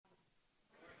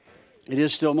It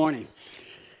is still morning.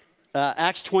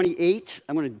 Acts 28,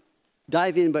 I'm going to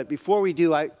dive in, but before we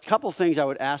do, a couple things I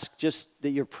would ask just that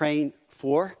you're praying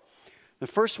for. The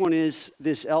first one is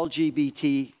this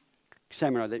LGBT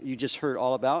seminar that you just heard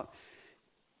all about.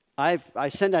 I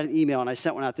sent out an email, and I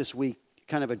sent one out this week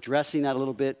kind of addressing that a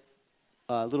little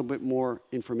bit more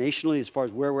informationally as far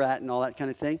as where we're at and all that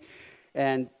kind of thing.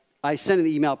 And I send an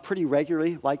email pretty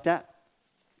regularly like that.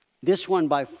 This one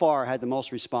by far had the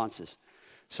most responses.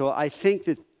 So I think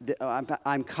that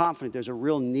I'm confident there's a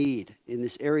real need in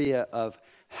this area of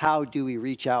how do we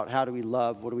reach out, how do we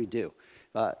love, what do we do?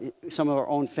 Some of our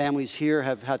own families here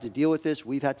have had to deal with this.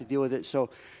 We've had to deal with it.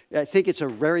 So I think it's a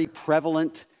very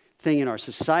prevalent thing in our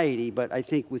society, but I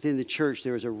think within the church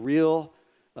there is a real,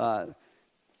 the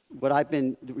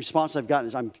response I've gotten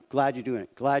is, I'm glad you're doing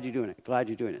it, glad you're doing it, glad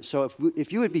you're doing it. So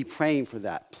if you would be praying for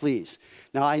that, please.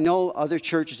 Now, I know other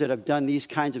churches that have done these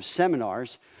kinds of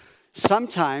seminars.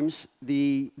 Sometimes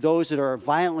those that are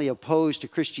violently opposed to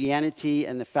Christianity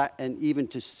and even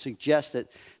to suggest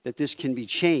that this can be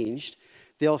changed,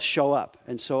 they'll show up.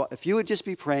 And so if you would just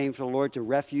be praying for the Lord to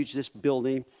refuge this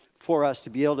building for us to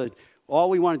be able to, all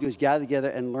we want to do is gather together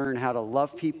and learn how to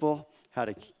love people, how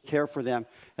to care for them.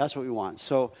 That's what we want.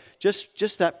 So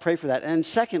just that, pray for that. And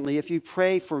secondly, if you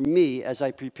pray for me as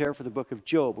I prepare for the book of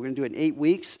Job, we're going to do it in 8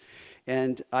 weeks,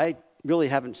 and I really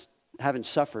haven't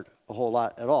suffered a whole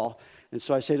lot at all. And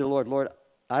so I say to the Lord, Lord,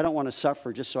 I don't want to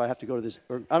suffer just so I have to go to this,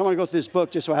 or I don't want to go through this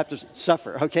book just so I have to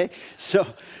suffer, okay? So,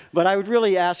 but I would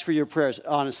really ask for your prayers,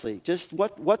 honestly. Just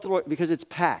what the Lord, because it's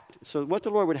packed. So what the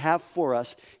Lord would have for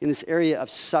us in this area of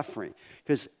suffering,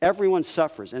 because everyone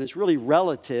suffers, and it's really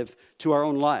relative to our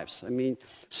own lives. I mean,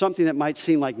 something that might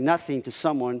seem like nothing to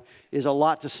someone is a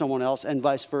lot to someone else, and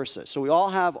vice versa. So we all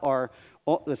have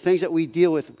the things that we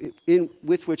deal with in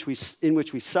which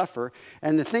we suffer.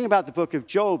 And the thing about the book of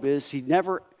Job is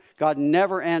God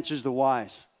never answers the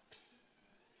wise.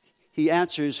 He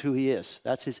answers who he is.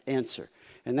 That's his answer.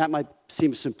 And that might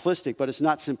seem simplistic, but it's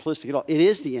not simplistic at all.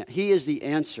 He is the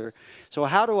answer. So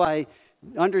how do I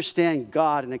understand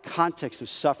God in the context of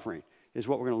suffering is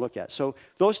what we're going to look at. So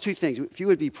those two things, if you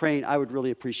would be praying, I would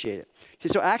really appreciate it. Okay,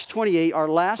 so Acts 28, our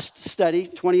last study,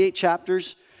 28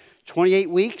 chapters, 28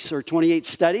 weeks or 28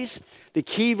 studies. The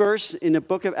key verse in the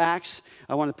book of Acts,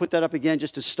 I want to put that up again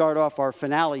just to start off our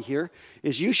finale here,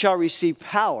 is you shall receive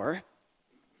power,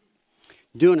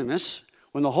 dunamis,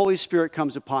 when the Holy Spirit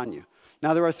comes upon you.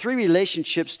 Now, there are 3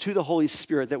 relationships to the Holy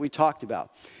Spirit that we talked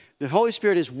about. The Holy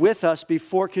Spirit is with us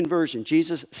before conversion.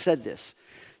 Jesus said this.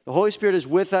 The Holy Spirit is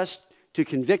with us to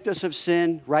convict us of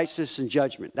sin, righteousness, and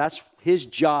judgment. That's his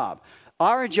job.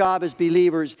 Our job as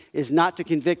believers is not to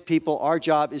convict people. Our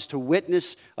job is to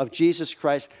witness of Jesus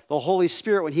Christ. The Holy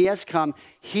Spirit, when he has come,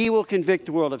 he will convict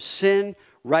the world of sin,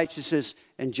 righteousness,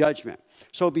 and judgment.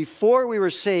 So before we were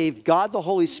saved, God the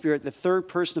Holy Spirit, the third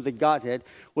person of the Godhead,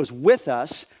 was with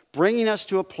us, bringing us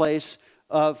to a place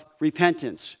of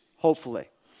repentance, hopefully.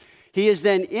 He is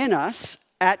then in us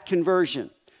at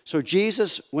conversion. So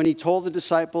Jesus, when he told the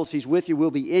disciples, he's with you,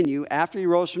 will be in you, after he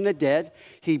rose from the dead,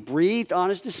 he breathed on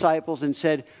his disciples and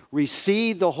said,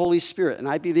 receive the Holy Spirit. And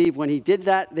I believe when he did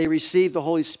that, they received the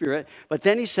Holy Spirit. But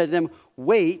then he said to them,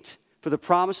 wait for the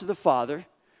promise of the Father,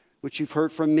 which you've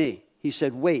heard from me. He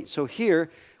said, wait. So here,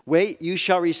 wait, you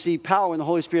shall receive power when the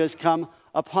Holy Spirit has come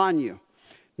upon you.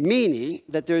 Meaning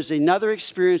that there's another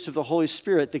experience of the Holy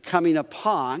Spirit, the coming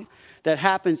upon, that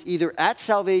happens either at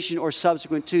salvation or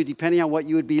subsequent to, depending on what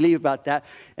you would believe about that.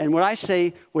 And when I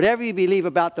say, whatever you believe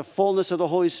about the fullness of the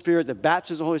Holy Spirit, the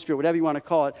baptism of the Holy Spirit, whatever you want to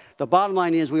call it, the bottom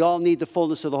line is we all need the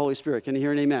fullness of the Holy Spirit. Can you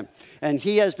hear an amen? And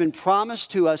he has been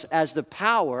promised to us as the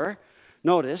power,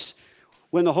 notice,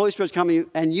 when the Holy Spirit is coming,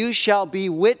 and you shall be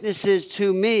witnesses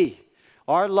to me.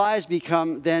 Our lives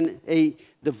become then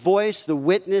the voice, the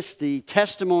witness, the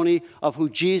testimony of who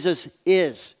Jesus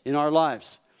is in our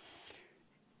lives.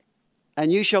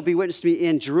 And you shall be witness to me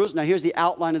in Jerusalem. Now here's the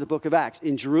outline of the book of Acts.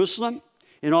 In Jerusalem,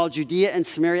 in all Judea and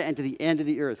Samaria, and to the end of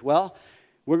the earth. Well,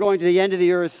 we're going to the end of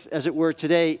the earth, as it were,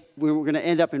 today. We're going to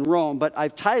end up in Rome. But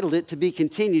I've titled it To Be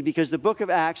Continued because the book of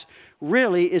Acts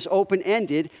really is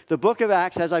open-ended. The book of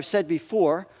Acts, as I've said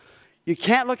before, you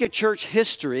can't look at church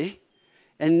history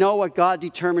and know what God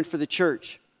determined for the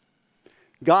church.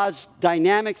 God's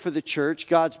dynamic for the church,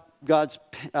 God's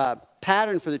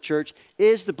pattern for the church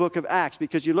is the book of Acts,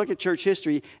 because you look at church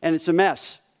history and it's a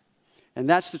mess. And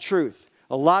that's the truth.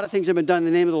 A lot of things have been done in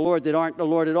the name of the Lord that aren't the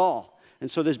Lord at all. And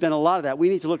so there's been a lot of that. We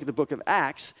need to look at the book of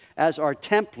Acts as our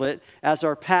template, as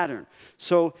our pattern.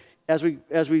 So as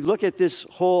we look at this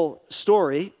whole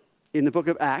story in the book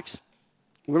of Acts,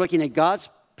 we're looking at God's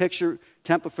picture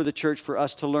template for the church for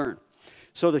us to learn.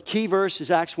 So the key verse is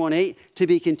Acts 1:8, to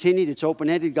be continued. It's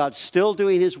open-ended. God's still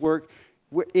doing his work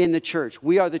in the church.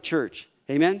 We are the church.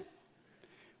 Amen?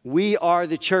 We are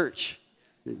the church,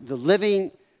 the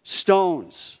living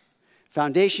stones.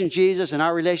 Foundation Jesus, and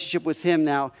our relationship with him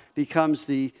now becomes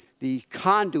the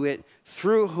conduit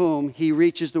through whom he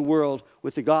reaches the world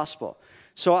with the gospel.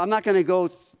 So I'm not going to go,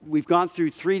 we've gone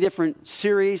through 3 different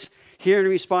series, hearing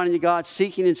and responding to God,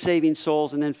 seeking and saving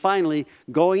souls, and then finally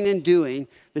going and doing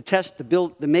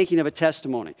the making of a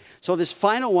testimony. So this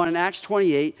final one in Acts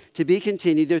 28, to be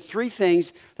continued, there are 3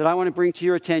 things that I want to bring to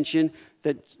your attention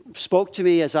that spoke to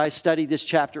me as I studied this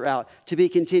chapter out. To be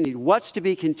continued. What's to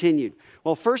be continued?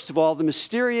 Well, first of all, the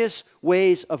mysterious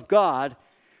ways of God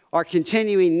are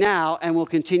continuing now and will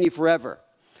continue forever.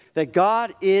 That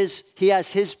God he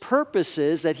has his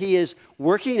purposes that he is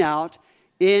working out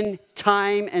in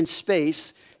time and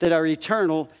space that are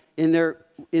eternal in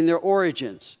their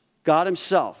origins. God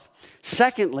himself.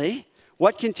 Secondly,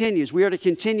 what continues? We are to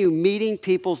continue meeting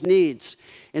people's needs.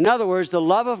 In other words, the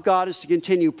love of God is to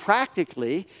continue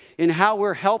practically in how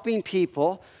we're helping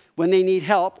people when they need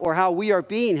help, or how we are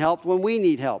being helped when we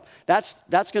need help.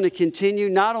 That's going to continue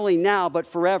not only now, but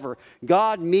forever.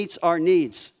 God meets our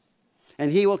needs, and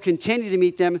he will continue to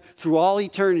meet them through all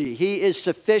eternity. He is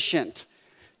sufficient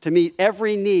to meet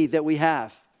every need that we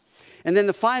have. And then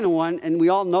the final one, and we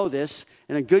all know this,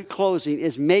 and a good closing,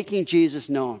 is making Jesus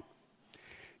known.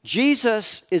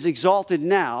 Jesus is exalted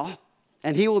now,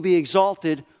 and he will be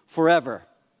exalted forever.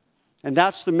 And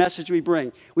that's the message we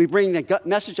bring. We bring the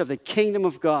message of the kingdom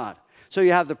of God. So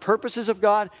you have the purposes of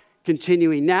God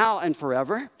continuing now and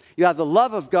forever. You have the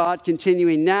love of God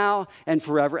continuing now and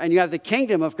forever. And you have the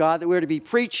kingdom of God that we're to be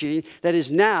preaching that is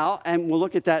now, and we'll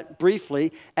look at that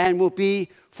briefly, and will be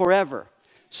forever.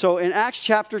 So in Acts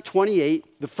chapter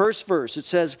 28, the first verse, it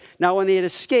says, now when they had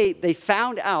escaped, they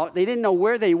found out, they didn't know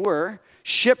where they were,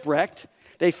 shipwrecked.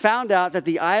 They found out that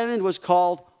the island was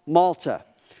called Malta.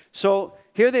 So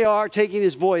here they are taking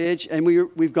this voyage, and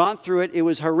we've gone through it. It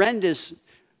was a horrendous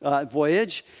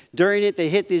voyage. During it, they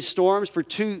hit these storms for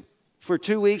 2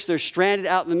 weeks. They're stranded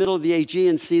out in the middle of the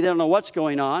Aegean Sea. They don't know what's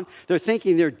going on. They're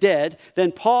thinking they're dead.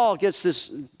 Then Paul gets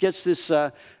this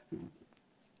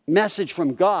message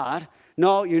from God.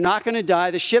 No, you're not going to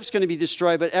die. The ship's going to be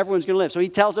destroyed, but everyone's going to live. So he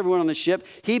tells everyone on the ship.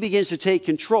 He begins to take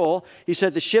control. He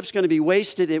said the ship's going to be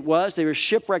wasted. It was. They were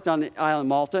shipwrecked on the island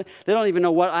Malta. They don't even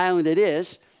know what island it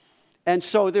is. And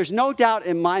so there's no doubt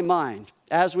in my mind,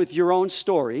 as with your own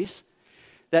stories,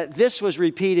 that this was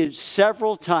repeated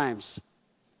several times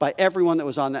by everyone that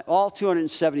was on that. All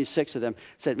 276 of them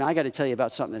said, man, I got to tell you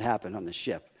about something that happened on the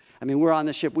ship. I mean, we're on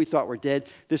the ship. We thought we're dead.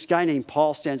 This guy named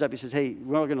Paul stands up. He says, hey,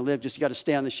 we're all going to live. Just you got to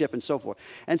stay on the ship and so forth.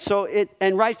 And so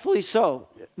and rightfully so.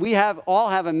 We all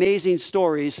have amazing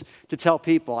stories to tell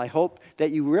people. I hope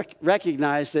that you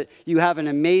recognize that you have an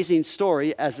amazing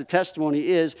story, as the testimony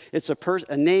is. It's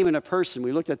a name and a person.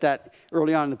 We looked at that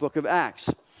early on in the book of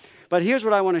Acts. But here's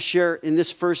what I want to share in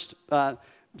this first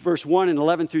verse 1 and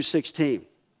 11 through 16.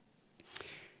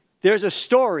 There's a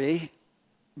story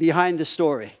behind the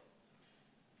story.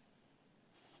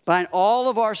 Behind all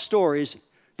of our stories,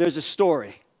 there's a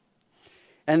story.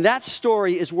 And that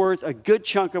story is worth a good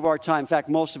chunk of our time. In fact,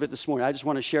 most of it this morning. I just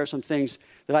want to share some things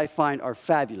that I find are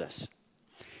fabulous.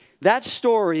 That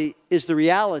story is the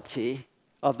reality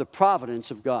of the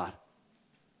providence of God.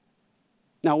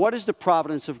 Now, what is the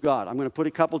providence of God? I'm going to put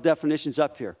a couple definitions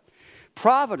up here.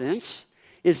 Providence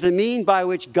is the mean by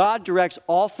which God directs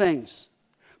all things,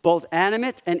 both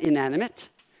animate and inanimate,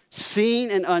 seen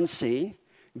and unseen,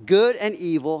 good and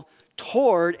evil,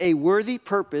 toward a worthy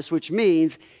purpose, which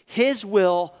means his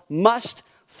will must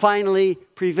finally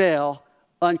prevail,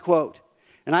 unquote.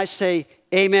 And I say,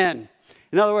 amen.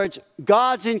 In other words,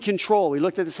 God's in control. We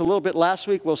looked at this a little bit last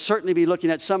week. We'll certainly be looking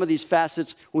at some of these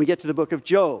facets when we get to the book of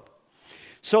Job.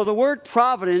 So the word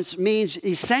providence means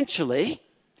essentially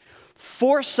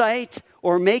foresight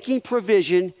or making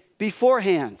provision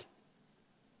beforehand.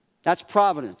 That's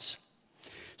providence.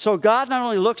 So God not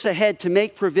only looks ahead to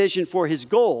make provision for his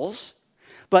goals,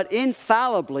 but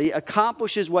infallibly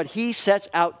accomplishes what he sets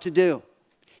out to do.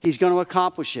 He's going to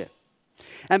accomplish it.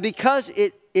 And because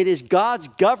it is God's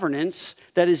governance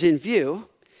that is in view,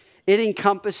 it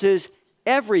encompasses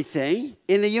everything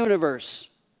in the universe.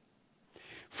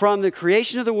 From the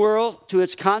creation of the world to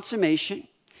its consummation,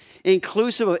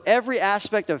 inclusive of every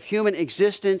aspect of human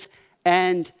existence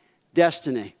and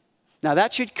destiny. Now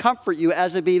that should comfort you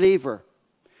as a believer,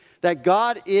 that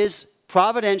God is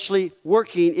providentially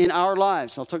working in our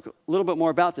lives. I'll talk a little bit more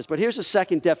about this, but here's a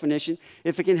second definition,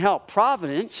 if it can help.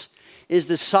 Providence is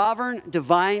the sovereign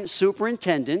divine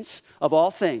superintendence of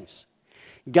all things,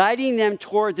 guiding them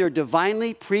toward their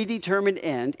divinely predetermined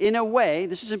end in a way,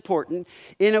 this is important,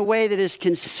 in a way that is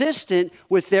consistent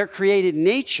with their created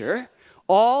nature,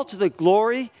 all to the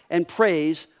glory and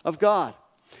praise of God.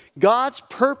 God's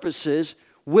purposes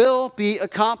will be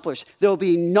accomplished. There will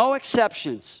be no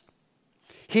exceptions.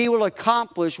 He will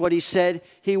accomplish what he said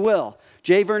he will.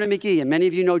 J. Vernon McGee, and many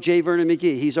of you know J. Vernon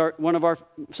McGee. He's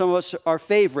some of us, our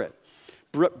favorite,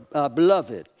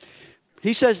 beloved.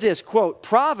 He says this, quote,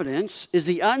 "Providence is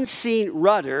the unseen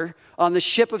rudder on the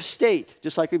ship of state,"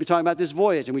 just like we've been talking about this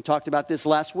voyage, and we talked about this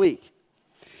last week.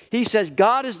 He says,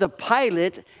 "God is the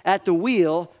pilot at the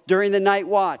wheel during the night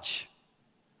watch.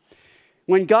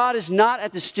 When God is not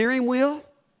at the steering wheel,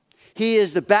 he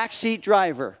is the backseat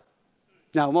driver."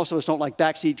 Now, most of us don't like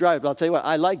backseat drivers, but I'll tell you what,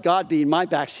 I like God being my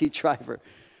backseat driver.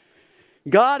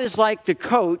 God is like the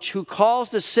coach who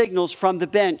calls the signals from the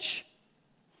bench.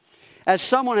 As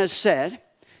someone has said,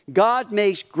 God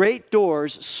makes great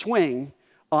doors swing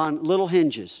on little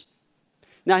hinges.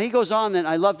 Now, he goes on, then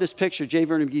I love this picture. J.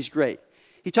 Vernon McGee's great.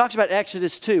 He talks about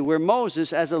Exodus 2, where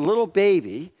Moses, as a little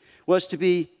baby, was to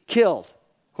be killed,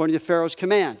 according to Pharaoh's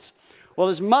commands. Well,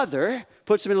 his mother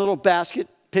puts him in a little basket,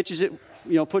 pitches it,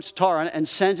 puts tar on it, and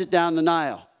sends it down the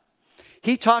Nile.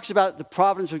 He talks about the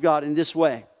providence of God in this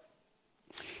way.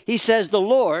 He says, "The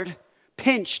Lord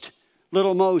pinched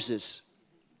little Moses,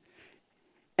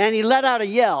 and he let out a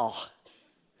yell,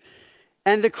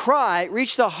 and the cry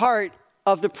reached the heart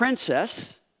of the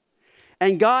princess,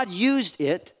 and God used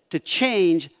it to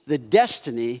change the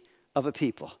destiny of a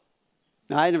people."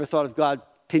 Now, I never thought of God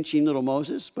pinching little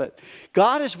Moses, but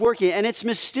God is working, and it's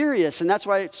mysterious, and that's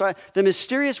why the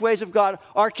mysterious ways of God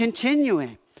are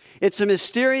continuing. It's a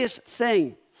mysterious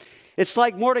thing. It's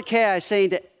like Mordecai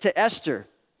saying to Esther,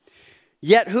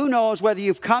 "Yet who knows whether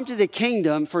you've come to the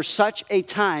kingdom for such a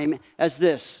time as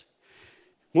this."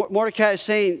 Mordecai is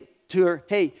saying to her,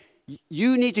 "Hey,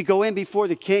 you need to go in before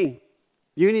the king.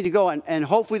 You need to go, and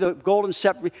hopefully the golden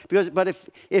scepter, but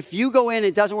if you go in and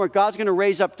it doesn't work, God's going to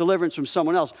raise up deliverance from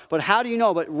someone else. But how do you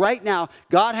know? But right now,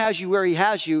 God has you where he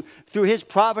has you through his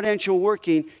providential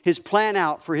working, his plan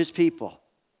out for his people.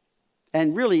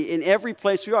 And really, in every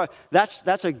place we are,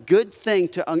 that's a good thing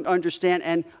to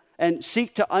understand and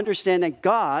seek to understand that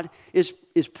God is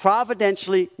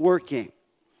providentially working.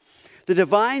 The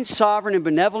divine, sovereign, and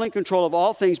benevolent control of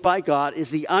all things by God is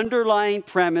the underlying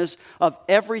premise of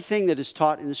everything that is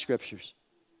taught in the Scriptures.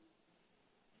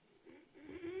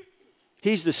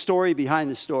 He's the story behind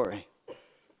the story.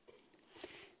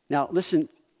 Now, listen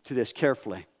to this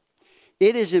carefully.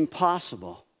 It is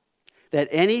impossible that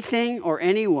anything or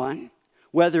anyone,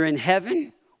 whether in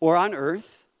heaven or on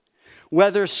earth,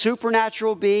 whether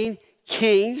supernatural being,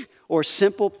 king, or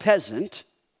simple peasant,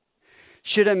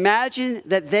 should imagine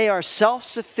that they are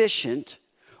self-sufficient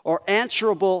or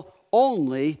answerable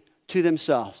only to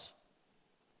themselves.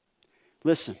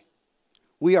 Listen,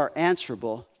 we are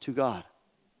answerable to God.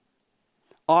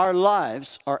 Our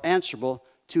lives are answerable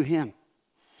to him.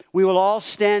 We will all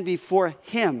stand before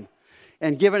him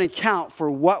and give an account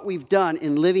for what we've done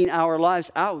in living our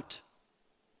lives out.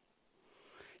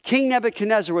 King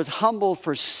Nebuchadnezzar was humbled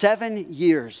for 7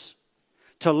 years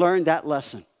to learn that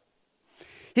lesson.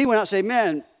 He went out and said,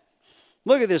 "Man,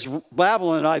 look at this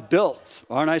Babylon I built.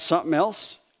 Aren't I something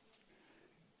else?"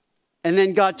 And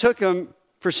then God took him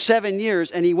for 7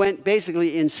 years, and he went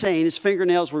basically insane. His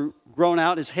fingernails were grown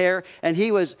out, his hair, and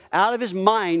he was out of his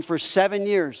mind for 7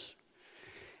 years.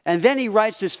 And then he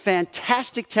writes this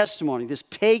fantastic testimony, this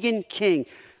pagan king,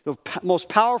 the most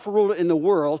powerful ruler in the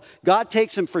world. God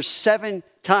takes him for 7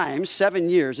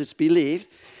 years, it's believed.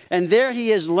 And there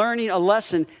he is learning a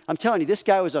lesson. I'm telling you, this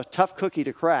guy was a tough cookie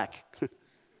to crack.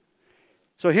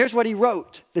 So here's what he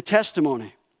wrote, the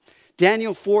testimony.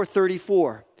 Daniel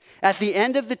 4:34. "At the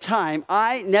end of the time,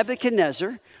 I,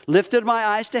 Nebuchadnezzar, lifted my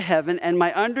eyes to heaven, and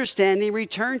my understanding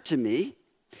returned to me.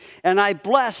 And I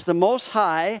blessed the Most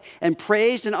High and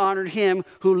praised and honored him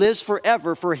who lives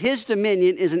forever. For his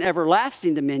dominion is an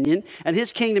everlasting dominion, and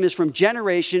his kingdom is from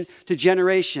generation to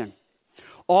generation.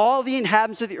 All the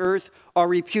inhabitants of the earth are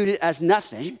reputed as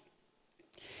nothing.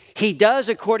 He does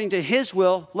according to his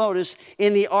will," notice,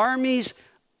 in the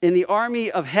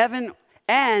army of heaven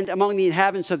and among the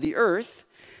inhabitants of the earth.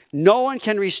 "No one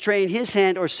can restrain his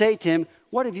hand or say to him,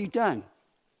 'What have you done?'"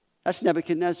 That's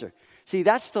Nebuchadnezzar. See,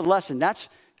 that's the lesson. That's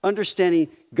understanding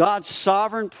God's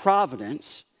sovereign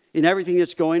providence in everything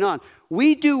that's going on.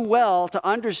 We do well to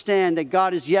understand that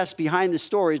God is, yes, behind the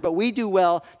stories, but we do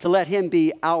well to let him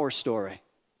be our story.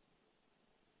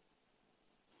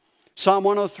 Psalm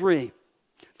 103.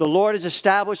 The Lord has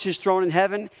established his throne in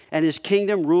heaven, and his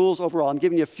kingdom rules over all. I'm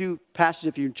giving you a few passages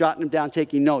if you're jotting them down,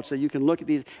 taking notes, so you can look at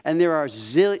these. And there are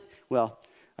well,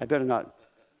 I better not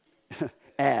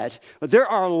add, but there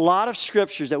are a lot of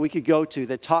scriptures that we could go to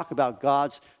that talk about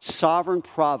God's sovereign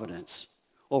providence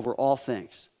over all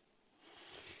things.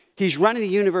 He's running the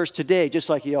universe today just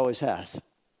like he always has.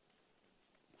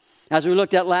 As we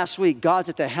looked at last week, God's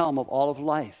at the helm of all of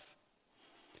life.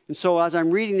 And so as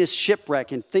I'm reading this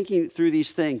shipwreck and thinking through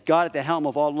these things, God at the helm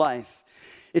of all life,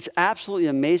 it's absolutely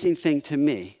an amazing thing to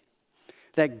me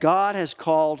that God has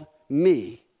called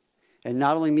me, and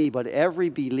not only me, but every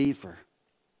believer,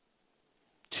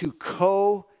 to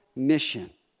co-mission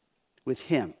with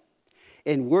him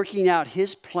in working out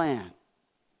his plan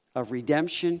of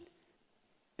redemption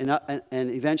and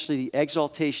eventually the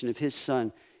exaltation of his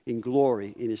Son in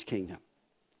glory in his kingdom.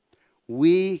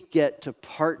 We get to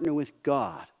partner with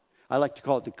God. I like to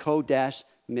call it the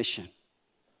co-mission.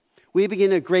 We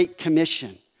begin a great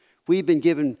commission. We've been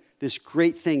given this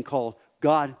great thing called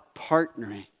God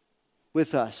partnering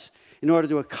with us in order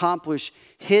to accomplish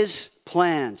his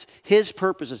plans, his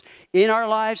purposes in our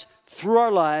lives, through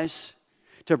our lives,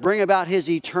 to bring about his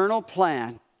eternal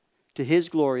plan to his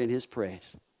glory and his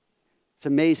praise. It's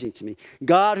amazing to me.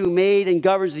 God, who made and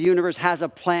governs the universe, has a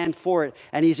plan for it,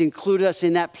 and he's included us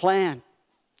in that plan.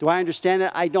 Do I understand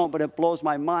that? I don't, but it blows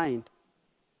my mind.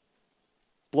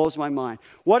 Blows my mind.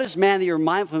 What is man that you're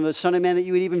mindful of, the Son of Man, that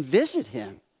you would even visit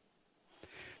him?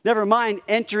 Never mind,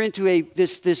 enter into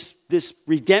this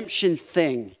redemption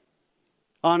thing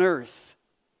on earth.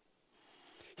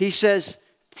 He says,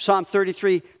 Psalm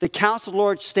 33, the counsel of the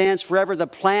Lord stands forever, the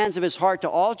plans of his heart to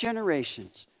all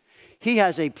generations. He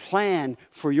has a plan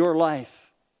for your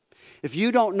life. If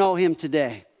you don't know him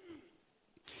today,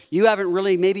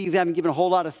 maybe you haven't given a whole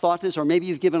lot of thought to this, or maybe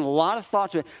you've given a lot of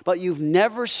thought to it, but you've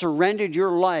never surrendered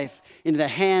your life into the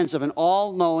hands of an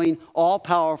all-knowing,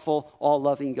 all-powerful,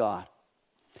 all-loving God.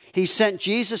 He sent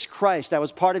Jesus Christ. That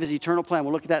was part of his eternal plan.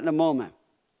 We'll look at that in a moment.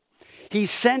 He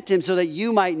sent him so that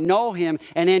you might know him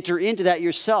and enter into that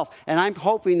yourself. And I'm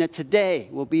hoping that today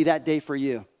will be that day for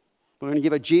you. We're going to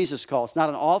give a Jesus call. It's not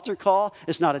an altar call.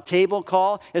 It's not a table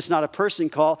call. It's not a person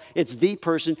call. It's the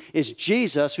person. It's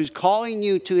Jesus who's calling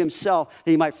you to himself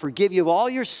that he might forgive you of all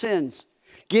your sins,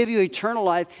 give you eternal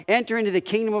life, enter into the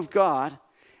kingdom of God,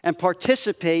 and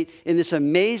participate in this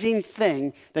amazing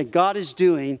thing that God is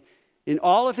doing in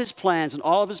all of his plans and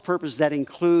all of his purposes that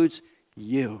includes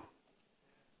you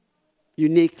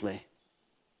uniquely.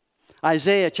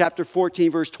 Isaiah chapter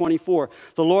 14, verse 24.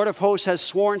 The Lord of hosts has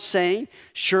sworn, saying,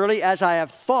 surely as I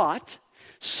have thought,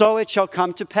 so it shall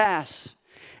come to pass.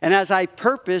 And as I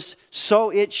purpose, so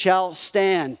it shall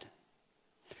stand.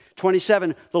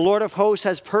 27. The Lord of hosts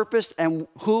has purposed, and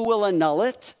who will annul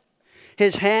it?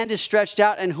 His hand is stretched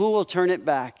out, and who will turn it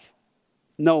back?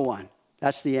 No one.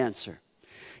 That's the answer.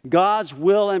 God's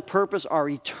will and purpose are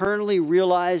eternally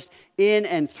realized in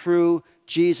and through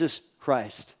Jesus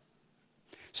Christ.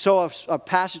 So a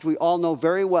passage we all know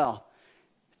very well.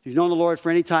 If you've known the Lord for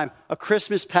any time, a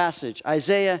Christmas passage,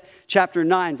 Isaiah chapter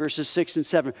 9, verses 6 and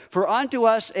 7. For unto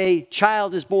us a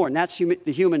child is born. That's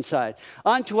the human side.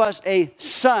 Unto us a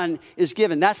son is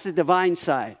given. That's the divine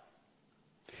side.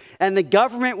 And the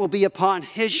government will be upon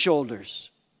his shoulders.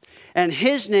 And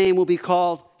his name will be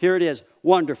called, here it is,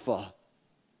 Wonderful,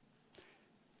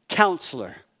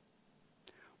 Counselor,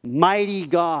 Mighty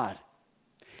God,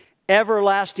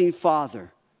 Everlasting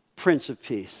Father, Prince of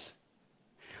Peace.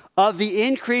 Of the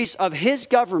increase of his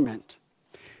government,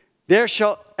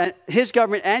 his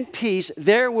government and peace,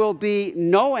 there will be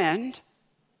no end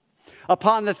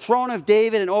upon the throne of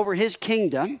David and over his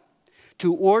kingdom,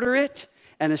 to order it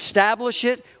and establish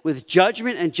it with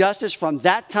judgment and justice from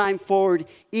that time forward,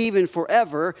 even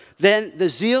forever. Then the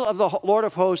zeal of the Lord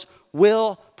of hosts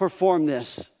will perform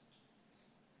this.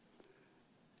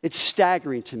 It's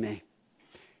staggering to me.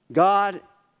 God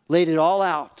laid it all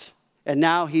out, and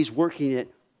now he's working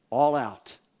it all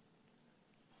out.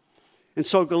 And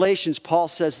so Galatians, Paul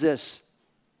says this: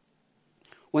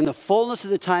 when the fullness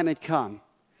of the time had come,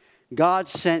 God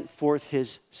sent forth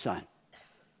his Son.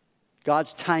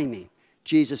 God's timing.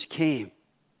 Jesus came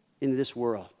into this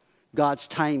world. God's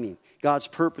timing, God's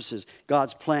purposes,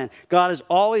 God's plan. God has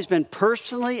always been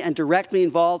personally and directly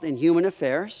involved in human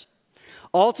affairs,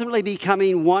 ultimately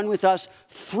becoming one with us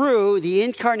through the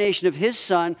incarnation of his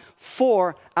Son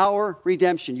for our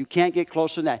redemption. You can't get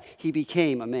closer than that. He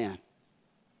became a man.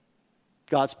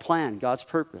 God's plan, God's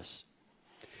purpose.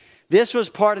 This was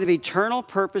part of the eternal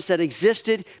purpose that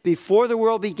existed before the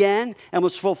world began and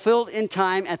was fulfilled in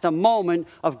time at the moment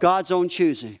of God's own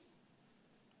choosing.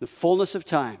 The fullness of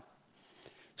time.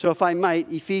 So if I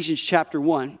might, Ephesians chapter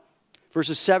 1,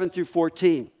 verses 7 through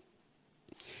 14.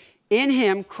 In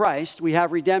him, Christ, we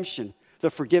have redemption, the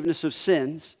forgiveness of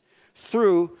sins.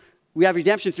 We have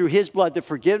redemption through his blood, the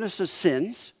forgiveness of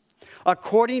sins,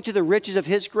 according to the riches of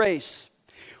his grace,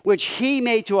 which he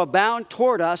made to abound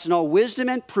toward us in all wisdom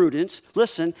and prudence.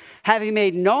 Listen, having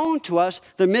made known to us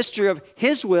the mystery of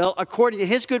his will, according to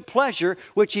his good pleasure,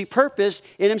 which he purposed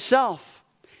in himself.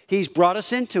 He's brought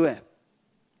us into it.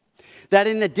 That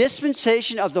in the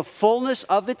dispensation of the fullness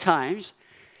of the times,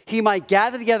 he might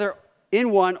gather together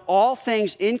in one all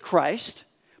things in Christ,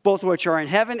 both which are in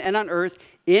heaven and on earth,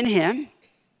 in him.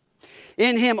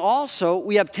 In him also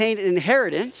we obtained an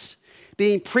inheritance,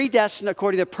 being predestined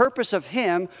according to the purpose of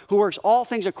him who works all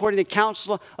things according to the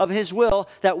counsel of his will,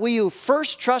 that we who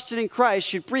first trusted in Christ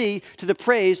should be to the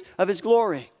praise of his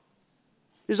glory.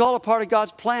 This is all a part of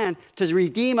God's plan to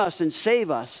redeem us and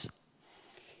save us.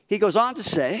 He goes on to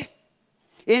say,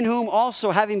 in whom also,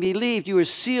 having believed, you are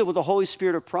sealed with the Holy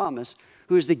Spirit of promise,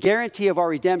 who is the guarantee of our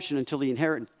redemption until the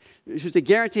inheritance, who's the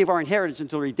guarantee of our inheritance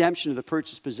until redemption of the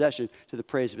purchased possession to the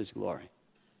praise of his glory.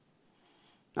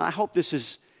 Now, I hope this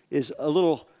is a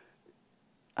little,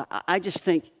 I just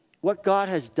think what God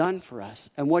has done for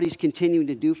us and what he's continuing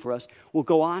to do for us will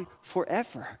go on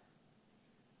forever.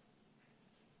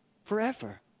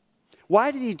 Forever. Why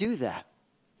did he do that?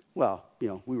 Well,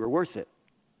 we were worth it.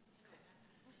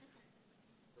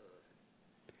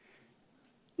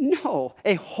 No,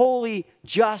 a holy,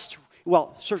 just,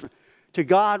 to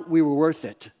God, we were worth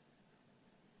it.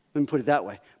 Let me put it that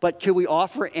way. But can we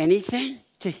offer anything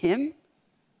to him?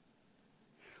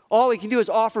 All we can do is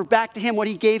offer back to him what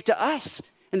he gave to us,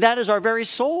 and that is our very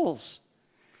souls.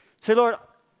 Say, Lord,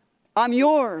 I'm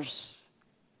yours.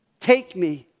 Take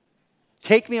me.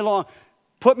 Take me along.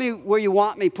 Put me where you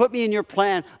want me. Put me in your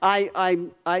plan.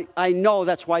 I know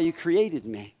that's why you created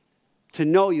me. To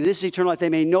know you. This is eternal life. They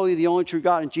may know you, the only true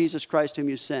God, and Jesus Christ whom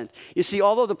you sent. You see,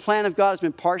 although the plan of God has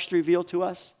been partially revealed to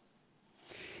us,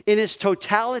 in its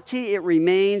totality, it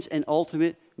remains an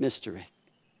ultimate mystery.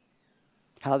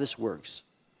 How this works.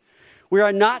 We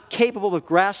are not capable of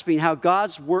grasping how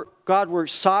God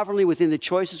works sovereignly within the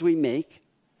choices we make,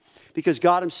 because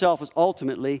God himself is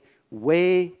ultimately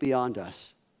way beyond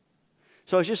us.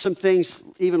 So it's just some things,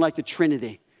 even like the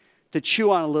Trinity, to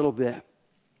chew on a little bit.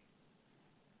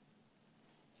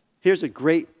 Here's a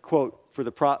great quote for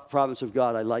the providence of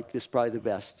God. I like this probably the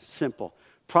best. It's simple.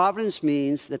 Providence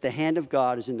means that the hand of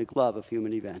God is in the glove of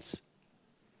human events.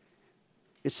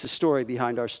 It's the story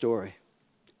behind our story.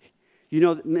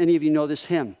 Many of you know this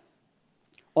hymn.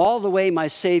 All the way my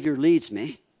Savior leads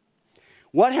me,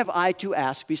 what have I to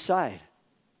ask beside?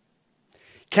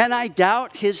 Can I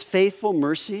doubt his faithful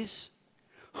mercies,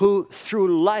 who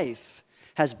through life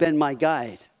has been my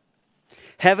guide?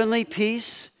 Heavenly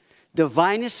peace,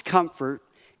 divinest comfort,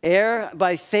 ere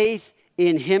by faith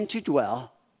in him to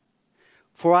dwell.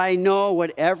 For I know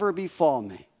whatever befall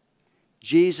me,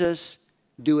 Jesus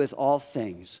doeth all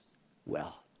things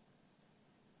well.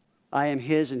 I am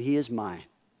his and he is mine.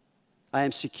 I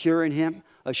am secure in him,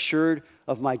 assured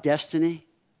of my destiny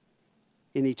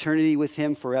in eternity with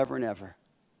him forever and ever.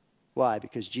 Why?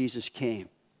 Because Jesus came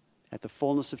at the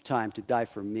fullness of time to die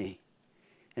for me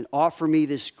and offer me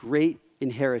this great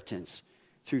inheritance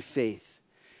through faith.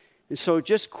 And so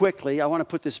just quickly, I want to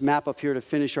put this map up here to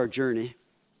finish our journey.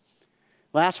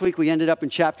 Last week we ended up in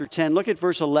chapter 10. Look at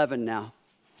verse 11 now.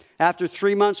 After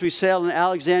 3 months we sailed an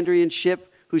Alexandrian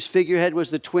ship whose figurehead was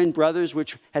the twin brothers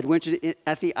which had wintered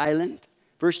at the island.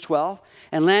 Verse 12.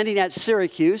 And landing at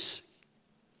Syracuse,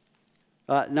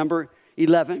 number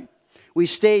 11, we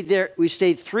stayed there. We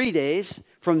stayed 3 days.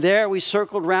 From there we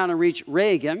circled around and reached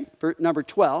Rhegium, number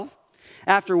 12.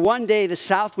 After 1 day, the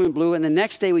south wind blew, and the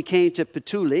next day we came to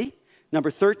Puteoli, number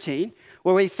 13,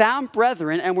 where we found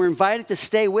brethren and were invited to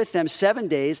stay with them 7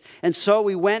 days, and so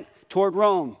we went toward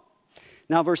Rome.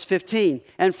 Now, verse 15,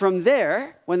 and from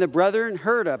there, when the brethren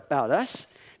heard about us,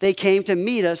 they came to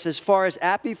meet us as far as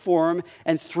Appii Forum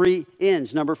and 3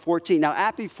 Inns, number 14. Now,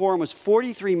 Appii Forum was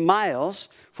 43 miles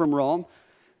from Rome,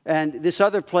 and this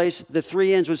other place, the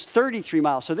 3 Inns, was 33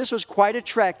 miles. So this was quite a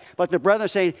trek, but the brethren are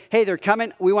saying, hey, they're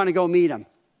coming, we want to go meet them.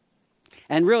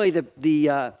 And really,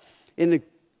 in the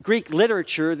Greek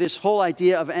literature, this whole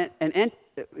idea of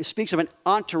speaks of an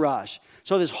entourage.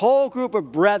 So this whole group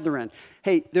of brethren,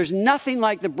 hey, there's nothing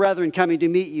like the brethren coming to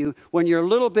meet you when you're a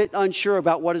little bit unsure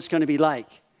about what it's going to be like.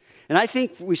 And I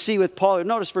think we see with Paul,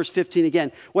 notice verse 15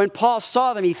 again. When Paul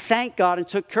saw them, he thanked God and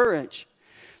took courage.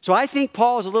 So I think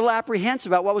Paul was a little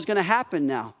apprehensive about what was going to happen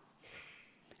now.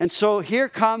 And so here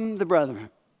come the brethren.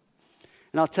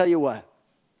 And I'll tell you what,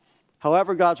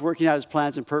 however God's working out his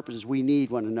plans and purposes, we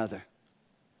need one another.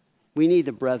 We need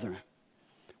the brethren.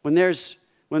 When there's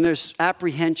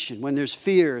apprehension, when there's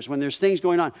fears, when there's things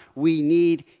going on, we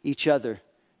need each other,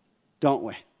 don't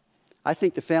we? I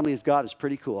think the family of God is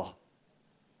pretty cool.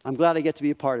 I'm glad I get to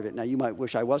be a part of it. Now, you might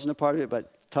wish I wasn't a part of it,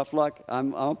 but tough luck.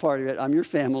 I'm a part of it. I'm your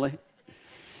family.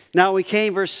 Now, we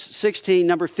came, verse 16,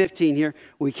 number 15 here.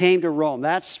 We came to Rome.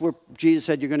 That's where Jesus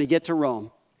said, you're going to get to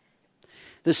Rome.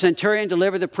 The centurion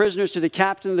delivered the prisoners to the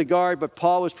captain of the guard, but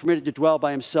Paul was permitted to dwell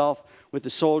by himself with the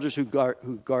soldiers who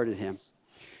guarded him.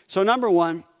 So, number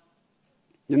one,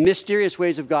 the mysterious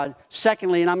ways of God.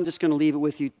 Secondly, and I'm just going to leave it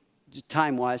with you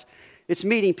time-wise, it's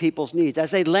meeting people's needs.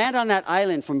 As they land on that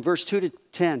island from verse 2 to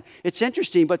 10, it's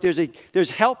interesting, but there's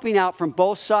helping out from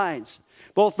both sides.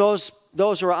 Both those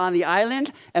who are on the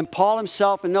island and Paul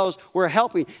himself and those were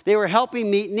helping. They were helping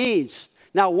meet needs.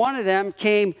 Now, one of them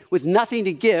came with nothing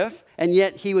to give, and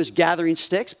yet he was gathering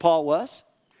sticks, Paul was.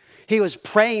 He was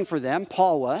praying for them,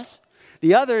 Paul was.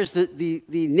 The others, the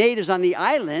natives on the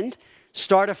island,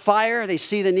 start a fire. They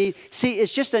see the need. See,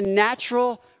 it's just a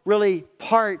natural, really,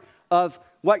 part of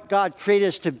what God created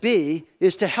us to be,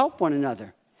 is to help one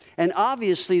another. And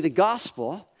obviously, the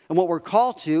gospel and what we're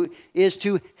called to is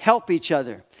to help each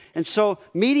other. And so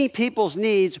meeting people's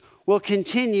needs will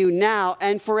continue now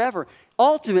and forever.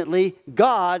 Ultimately,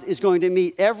 God is going to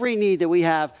meet every need that we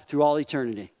have through all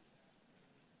eternity.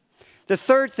 The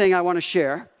third thing I want to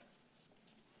share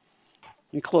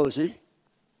in closing,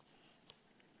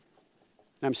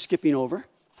 I'm skipping over,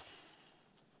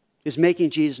 is making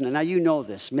Jesus known. Now, you know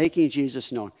this, making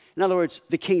Jesus known. In other words,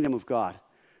 the kingdom of God.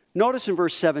 Notice in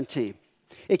verse 17,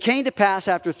 it came to pass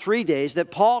after 3 days that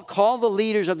Paul called the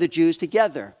leaders of the Jews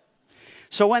together.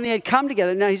 So when they had come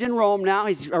together, now he's in Rome now,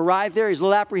 he's arrived there, he's a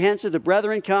little apprehensive, the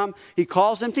brethren come, he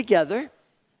calls them together.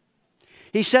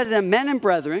 He said to them, men and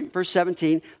brethren, verse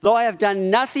 17, though I have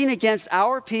done nothing against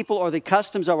our people or the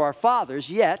customs of our fathers,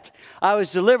 yet I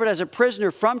was delivered as a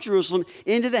prisoner from Jerusalem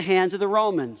into the hands of the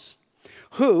Romans,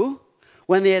 who,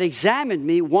 when they had examined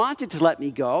me, wanted to let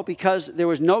me go because there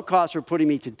was no cause for putting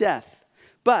me to death.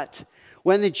 But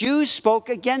when the Jews spoke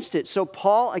against it, so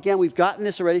Paul, again, we've gotten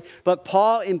this already, but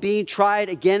Paul, in being tried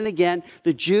again and again,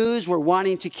 the Jews were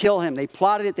wanting to kill him. They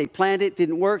plotted it, they planned it,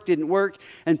 didn't work,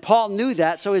 and Paul knew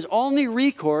that, so his only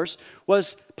recourse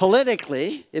was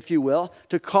politically, if you will,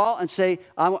 to call and say,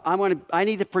 I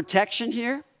need the protection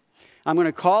here. I'm going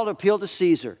to call to appeal to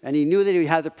Caesar. And he knew that he would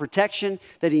have the protection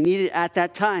that he needed at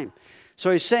that time. So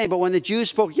he's saying, but when the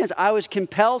Jews spoke against, I was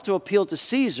compelled to appeal to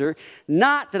Caesar,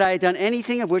 not that I had done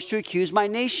anything of which to accuse my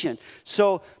nation.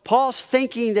 So Paul's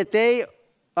thinking that they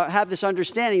have this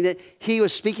understanding that he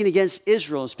was speaking against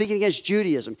Israel, speaking against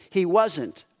Judaism. He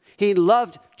wasn't. He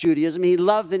loved Judaism. He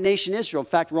loved the nation Israel. In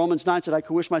fact, Romans 9 said, I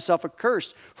could wish myself a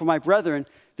curse for my brethren,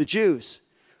 the Jews.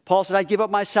 Paul said, I'd give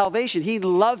up my salvation. He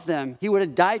loved them. He would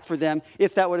have died for them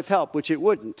if that would have helped, which it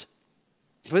wouldn't.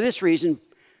 For this reason,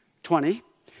 20,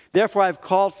 therefore I have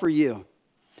called for you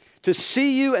to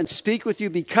see you and speak with you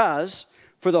because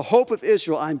for the hope of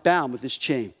Israel I'm bound with this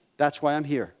chain. That's why I'm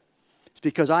here. It's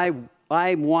because I'm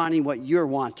wanting what you're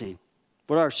wanting,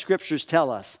 what our scriptures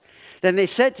tell us. Then they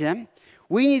said to him,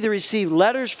 we neither receive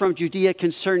letters from Judea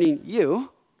concerning you,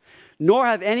 nor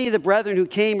have any of the brethren who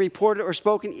came reported or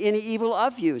spoken any evil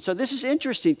of you. So this is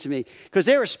interesting to me because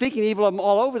they were speaking evil of them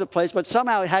all over the place, but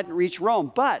somehow it hadn't reached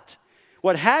Rome. But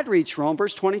what had reached Rome,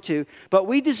 verse 22, but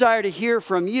we desire to hear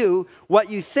from you what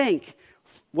you think.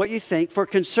 For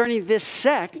concerning this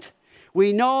sect,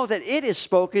 we know that it is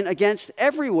spoken against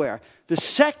everywhere. The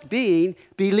sect being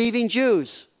believing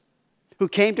Jews who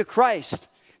came to Christ.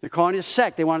 They're calling it a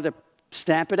sect. They wanted to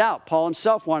stamp it out. Paul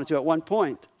himself wanted to at one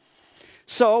point.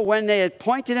 So when they had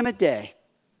appointed him a day,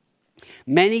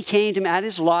 many came to him at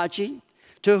his lodging,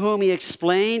 to whom he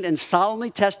explained and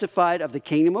solemnly testified of the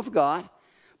kingdom of God.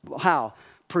 How?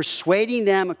 Persuading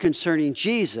them concerning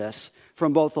Jesus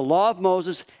from both the law of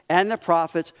Moses and the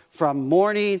prophets from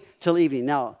morning till evening.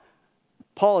 Now,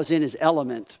 Paul is in his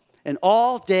element. An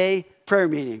all-day prayer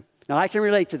meeting. Now, I can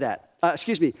relate to that.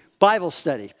 Bible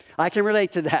study. I can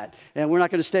relate to that. And we're not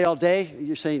going to stay all day.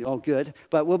 You're saying, oh, good.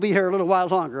 But we'll be here a little while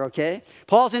longer, okay?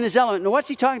 Paul's in his element. Now, what's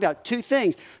he talking about? Two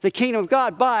things. The kingdom of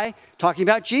God by talking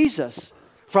about Jesus.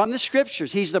 From the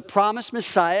scriptures. He's the promised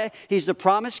Messiah. He's the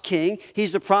promised king.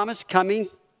 He's the promised coming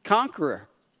conqueror.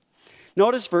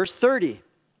 Notice verse 30.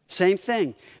 Same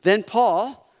thing. Then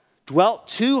Paul dwelt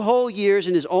 2 whole years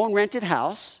in his own rented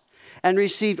house and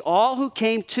received all who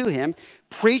came to him,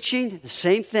 preaching the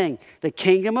same thing, the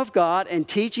kingdom of God, and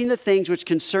teaching the things which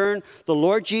concern the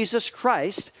Lord Jesus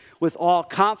Christ with all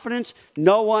confidence,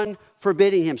 no one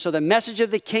forbidding him. So the message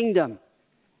of the kingdom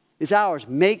is ours.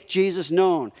 Make Jesus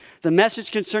known. The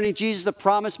message concerning Jesus, the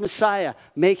promised Messiah,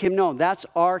 make him known. That's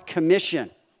our commission,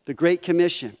 the Great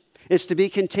Commission. It's to be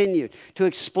continued, to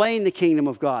explain the kingdom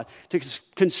of God,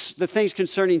 the things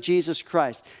concerning Jesus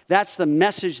Christ. That's the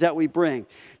message that we bring.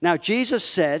 Now, Jesus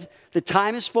said the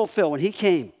time is fulfilled. When he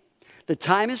came, the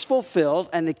time is fulfilled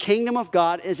and the kingdom of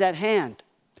God is at hand.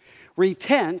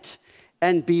 Repent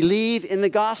and believe in the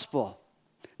gospel.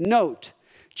 Note,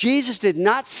 Jesus did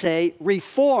not say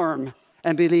reform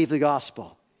and believe the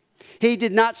gospel. He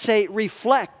did not say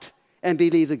reflect and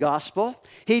believe the gospel.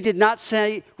 He did not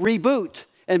say reboot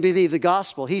and believe the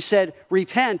gospel. He said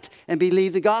repent and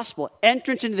believe the gospel.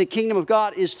 Entrance into the kingdom of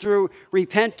God is through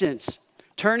repentance,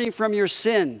 turning from your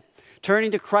sin,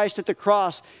 turning to Christ at the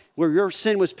cross where your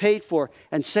sin was paid for,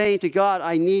 and saying to God,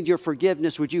 I need your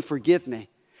forgiveness. Would you forgive me?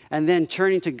 And then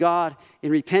turning to God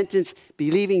in repentance,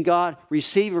 believing God,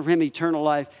 receiving from him eternal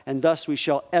life, and thus we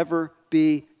shall ever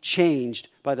be changed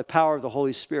by the power of the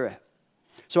Holy Spirit.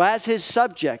 So as his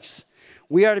subjects,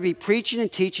 we are to be preaching and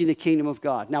teaching the kingdom of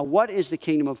God. Now, what is the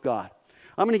kingdom of God?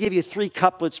 I'm going to give you 3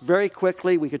 couplets very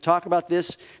quickly. We could talk about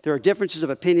this. There are differences of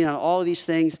opinion on all of these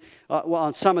things, well,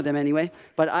 on some of them anyway.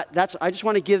 But I just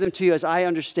want to give them to you as I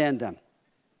understand them.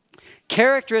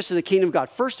 Characteristics of the kingdom of God.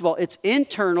 First of all, it's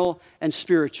internal and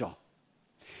spiritual.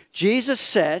 Jesus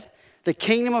said, the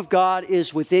kingdom of God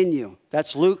is within you.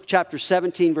 That's Luke chapter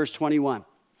 17, verse 21.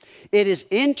 It is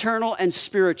internal and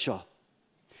spiritual.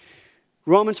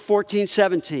 Romans 14,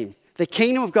 17. The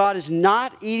kingdom of God is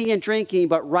not eating and drinking,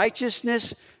 but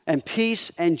righteousness and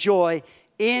peace and joy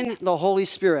in the Holy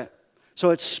Spirit.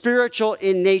 So it's spiritual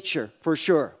in nature, for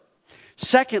sure.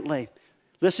 Secondly,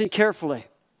 listen carefully.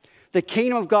 The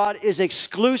kingdom of God is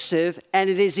exclusive and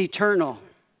it is eternal.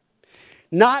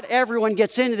 Not everyone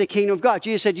gets into the kingdom of God.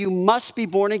 Jesus said you must be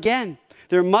born again.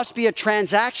 There must be a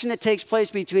transaction that takes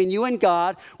place between you and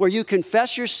God where you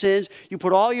confess your sins, you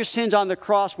put all your sins on the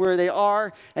cross where they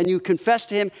are, and you confess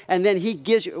to him, and then he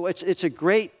gives you, it's a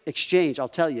great exchange, I'll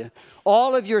tell you.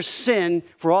 All of your sin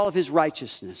for all of his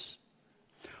righteousness.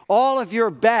 All of your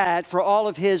bad for all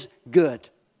of his good.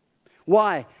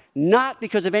 Why? Not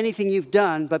because of anything you've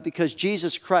done, but because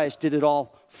Jesus Christ did it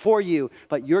all for you.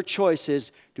 But your choice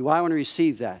is, do I want to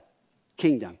receive that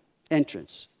kingdom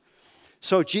entrance?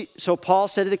 So Paul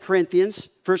said to the Corinthians,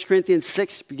 1 Corinthians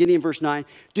 6, beginning in verse 9,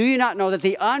 do you not know that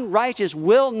the unrighteous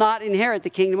will not inherit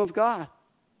the kingdom of God?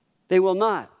 They will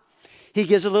not. He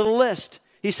gives a little list.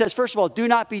 He says, first of all, do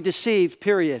not be deceived,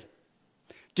 period.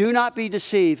 Do not be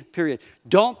deceived, period.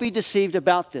 Don't be deceived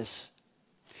about this.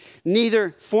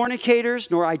 Neither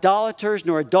fornicators, nor idolaters,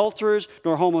 nor adulterers,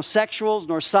 nor homosexuals,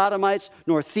 nor sodomites,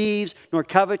 nor thieves, nor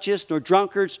covetous, nor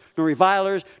drunkards, nor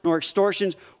revilers, nor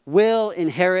extortions will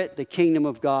inherit the kingdom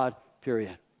of God,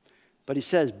 period. But he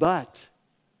says, but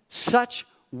such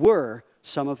were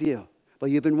some of you.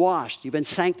 But you've been washed, you've been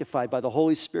sanctified by the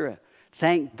Holy Spirit.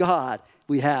 Thank God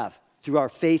we have through our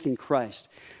faith in Christ.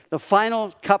 The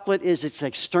final couplet is it's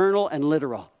external and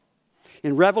literal.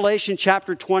 In Revelation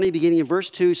chapter 20, beginning in verse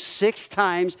 2, 6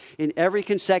 times in every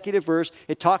consecutive verse,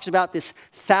 it talks about this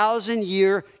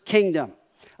 1,000-year kingdom.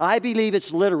 I believe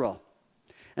it's literal.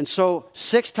 And so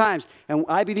 6 times, and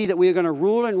I believe that we are going to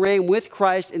rule and reign with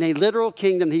Christ in a literal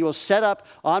kingdom that he will set up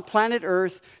on planet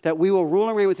Earth, that we will rule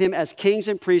and reign with him as kings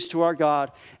and priests to our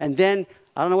God. And then,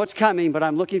 I don't know what's coming, but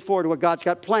I'm looking forward to what God's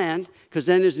got planned, because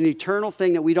then there's an eternal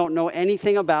thing that we don't know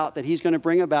anything about that he's going to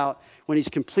bring about when he's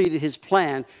completed his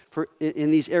plan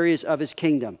in these areas of his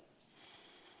kingdom.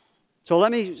 So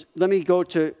let me go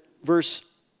to verse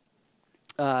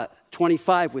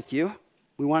 25 with you.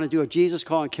 We want to do a Jesus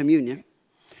call and communion.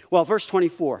 Well, verse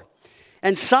 24.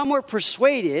 And some were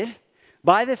persuaded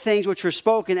by the things which were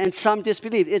spoken, and some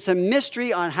disbelieved. It's a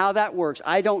mystery on how that works.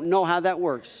 I don't know how that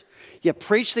works. You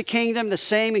preach the kingdom, the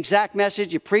same exact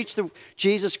message. You preach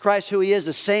Jesus Christ, who he is,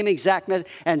 the same exact message.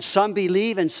 And some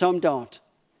believe and some don't.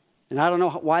 And I don't know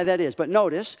why that is. But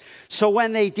notice, so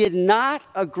when they did not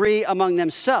agree among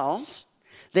themselves,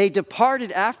 they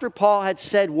departed after Paul had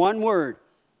said one word.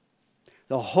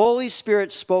 The Holy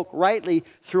Spirit spoke rightly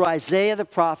through Isaiah the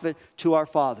prophet to our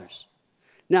fathers.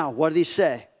 Now, what did he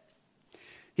say?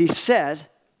 He said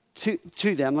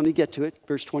to them, let me get to it,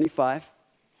 verse 25,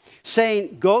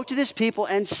 saying, go to this people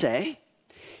and say,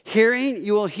 hearing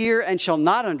you will hear and shall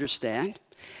not understand,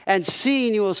 and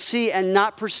seeing you will see and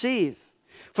not perceive.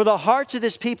 For the hearts of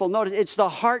this people, notice, it's the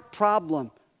heart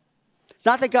problem. It's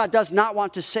not that God does not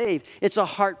want to save. It's a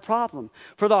heart problem.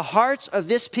 For the hearts of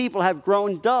this people have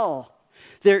grown dull.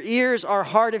 Their ears are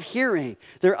hard of hearing.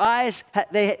 Their eyes,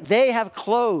 they have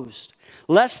closed.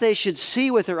 lest they should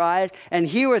see with their eyes and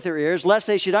hear with their ears, lest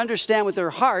they should understand with their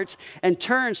hearts and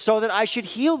turn so that I should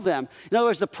heal them. In other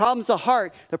words, the problem's the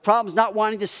heart. The problem's not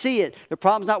wanting to see it. The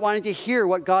problem's not wanting to hear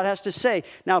what God has to say.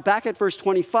 Now, back at verse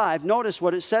 25, notice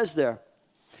what it says there.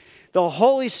 The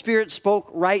Holy Spirit spoke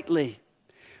rightly.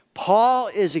 Paul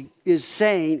is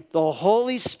saying the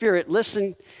Holy Spirit,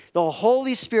 listen, the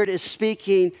Holy Spirit is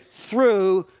speaking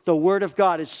through the Word of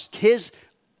God. It's His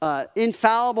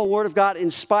infallible Word of God,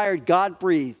 inspired,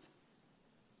 God-breathed.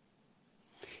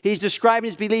 He's describing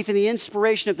his belief in the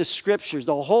inspiration of the Scriptures.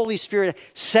 The Holy Spirit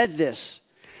said this.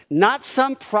 Not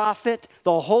some prophet.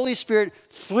 The Holy Spirit,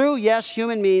 through, yes,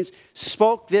 human means,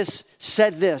 spoke this,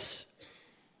 said this.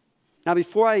 Now,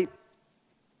 before I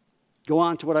go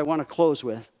on to what I want to close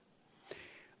with,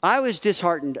 I was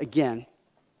disheartened again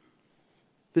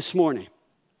this morning.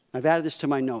 I've added this to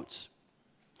my notes.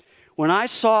 When I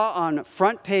saw on the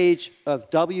front page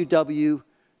of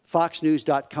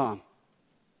www.foxnews.com,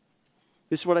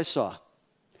 this is what I saw.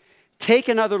 Take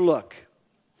another look.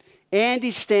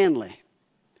 Andy Stanley.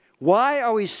 Why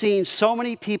are we seeing so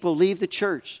many people leave the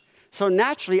church? So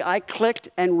naturally, I clicked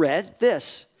and read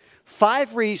this.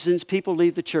 5 reasons people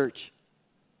leave the church.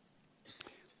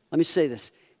 Let me say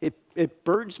this. It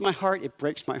burdens my heart. It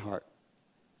breaks my heart.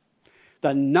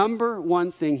 The number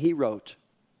one thing he wrote,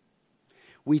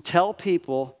 we tell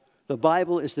people the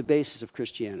Bible is the basis of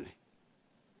Christianity.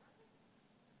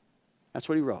 That's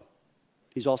what he wrote.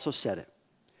 He's also said it.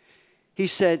 He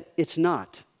said, it's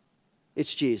not.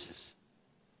 It's Jesus.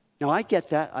 Now, I get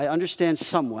that. I understand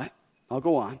somewhat. I'll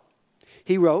go on.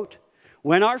 He wrote,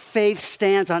 when our faith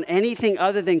stands on anything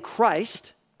other than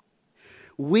Christ,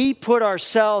 we put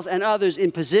ourselves and others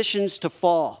in positions to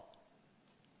fall.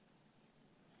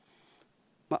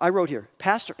 I wrote here,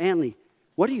 Pastor Anley,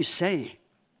 what are you saying?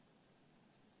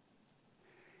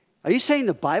 Are you saying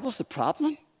the Bible's the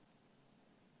problem?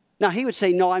 Now, he would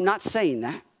say, no, I'm not saying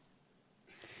that.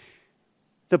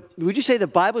 Would you say the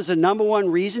Bible is the number one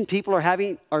reason people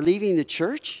are leaving the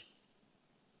church?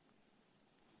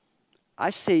 I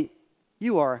say,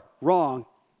 you are wrong,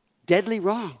 deadly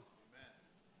wrong.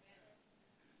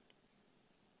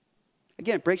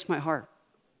 Again, it breaks my heart.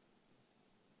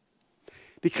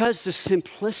 Because the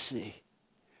simplicity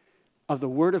of the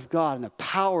Word of God and the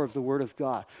power of the Word of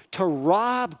God to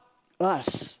rob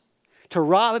us, to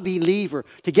rob a believer,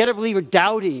 to get a believer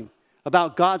doubting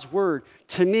about God's Word,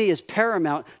 to me is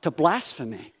paramount to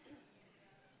blasphemy.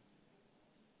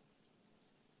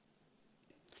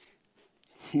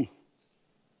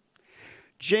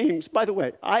 James, by the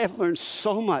way, I have learned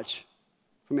so much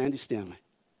from Andy Stanley.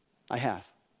 I have.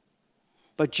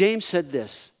 But James said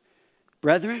this,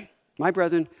 brethren, my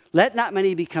brethren, let not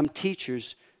many become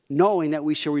teachers, knowing that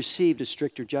we shall receive a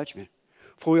stricter judgment.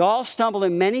 For we all stumble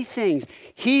in many things.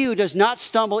 He who does not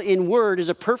stumble in word is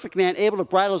a perfect man, able to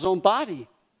bridle his own body.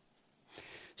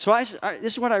 So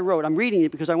this is what I wrote. I'm reading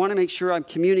it because I want to make sure I'm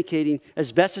communicating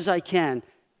as best as I can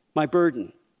my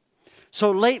burden.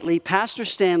 So lately, Pastor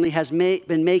Stanley has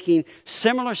been making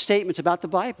similar statements about the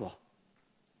Bible.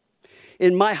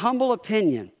 In my humble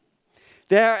opinion,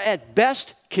 they're at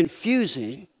best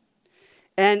confusing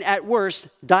and at worst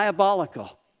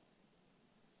diabolical.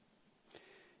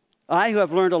 I, who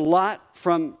have learned a lot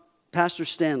from Pastor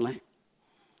Stanley,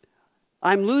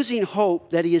 I'm losing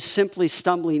hope that he is simply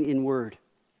stumbling in word,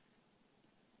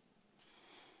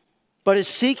 but is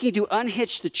seeking to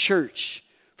unhitch the church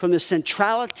from the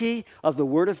centrality of the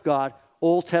Word of God,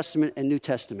 Old Testament and New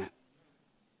Testament,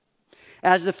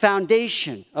 as the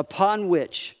foundation upon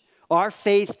which our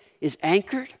faith is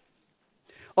anchored,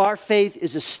 our faith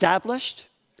is established,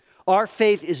 our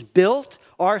faith is built,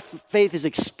 our faith is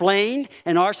explained,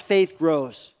 and our faith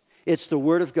grows. It's the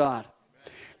Word of God.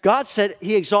 God said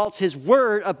He exalts His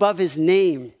Word above His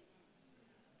name.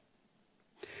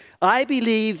 I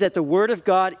believe that the Word of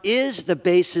God is the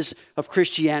basis of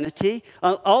Christianity,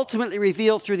 ultimately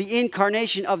revealed through the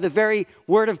incarnation of the very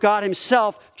Word of God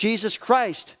Himself, Jesus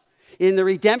Christ, in the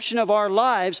redemption of our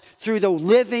lives through the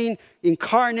living,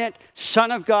 incarnate Son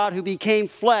of God who became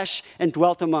flesh and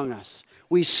dwelt among us.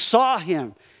 We saw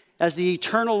Him as the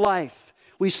eternal life.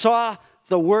 We saw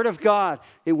the Word of God.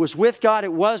 It was with God.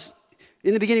 It was,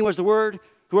 in the beginning was the Word.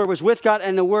 The Word was with God,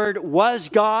 and the Word was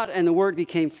God, and the Word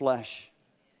became flesh.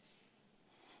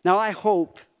 Now I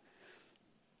hope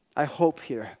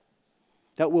here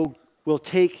that we'll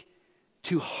take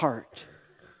to heart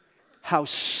how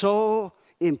so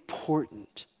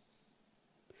important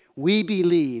we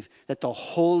believe that the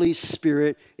Holy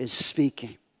Spirit is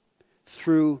speaking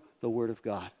through the Word of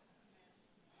God.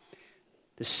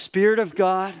 The Spirit of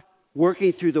God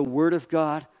working through the Word of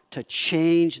God to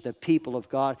change the people of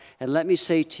God. And let me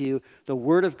say to you, the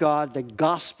Word of God, the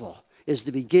gospel, is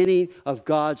the beginning of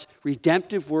God's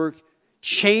redemptive work,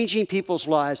 changing people's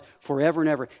lives forever and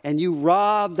ever. And you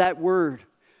rob that Word.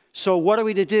 So what are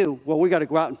we to do? Well, we got to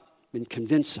go out and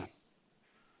convince them.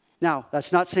 Now,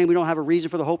 that's not saying we don't have a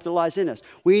reason for the hope that lies in us.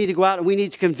 We need to go out and we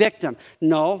need to convict them.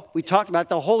 No, we talked about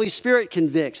the Holy Spirit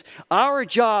convicts. Our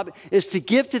job is to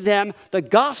give to them the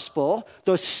gospel,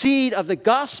 the seed of the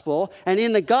gospel. And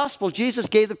in the gospel, Jesus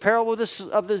gave the parable of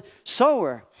the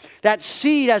sower. That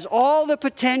seed has all the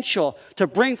potential to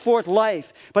bring forth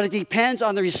life, but it depends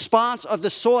on the response of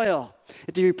the soil.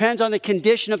 It depends on the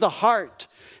condition of the heart.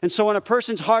 And so when a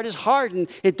person's heart is hardened,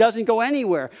 it doesn't go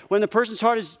anywhere. When the person's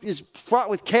heart is fraught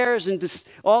with cares and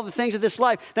all the things of this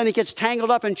life, then it gets tangled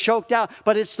up and choked out.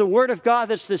 But it's the Word of God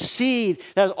that's the seed,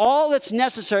 that's all that's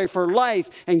necessary for life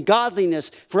and godliness,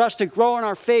 for us to grow in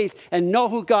our faith and know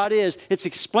who God is. It's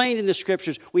explained in the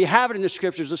Scriptures. We have it in the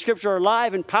Scriptures. The Scriptures are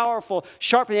alive and powerful,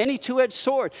 sharper than any two-edged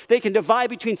sword. They can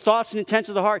divide between thoughts and intents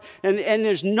of the heart. And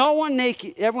there's no one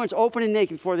naked. Everyone's open and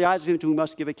naked before the eyes of Him to whom we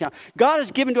must give account. God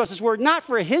has given to us His Word not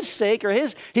for His sake or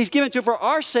He's given it to for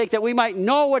our sake, that we might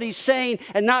know what He's saying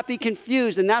and not be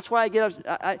confused. And that's why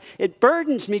it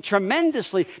burdens me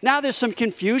tremendously. Now there's some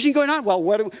confusion going on. Well,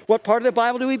 what part of the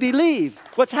Bible do we believe?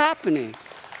 What's happening?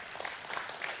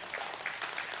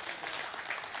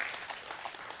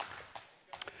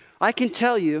 I can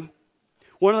tell you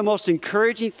one of the most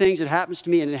encouraging things that happens to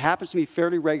me, and it happens to me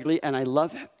fairly regularly, and I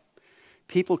love it.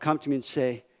 People come to me and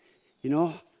say, you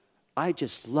know, I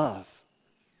just love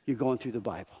you going through the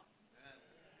Bible.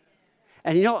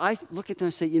 And you know, I look at them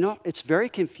and say, you know, it's very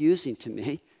confusing to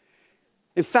me.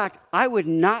 In fact, I would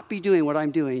not be doing what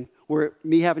I'm doing were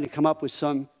me having to come up with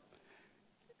some,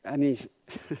 we're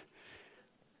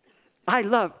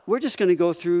just going to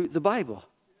go through the Bible.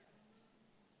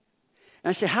 And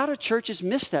I say, how do churches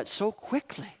miss that so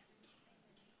quickly?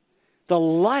 The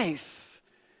life.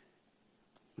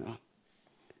 Well,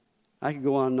 I could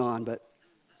go on and on, but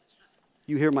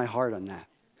you hear my heart on that.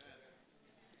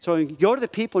 So you go to the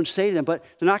people and say to them, but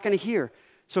they're not going to hear.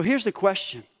 So here's the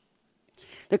question.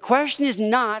 The question is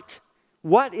not,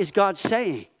 what is God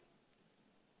saying?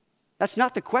 That's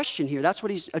not the question here. That's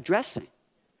what He's addressing.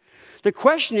 The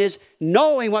question is,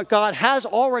 knowing what God has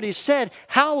already said,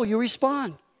 how will you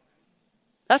respond?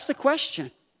 That's the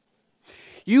question.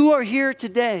 You are here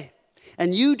today,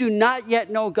 and you do not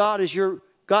yet know God as your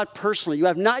God personally. You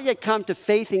have not yet come to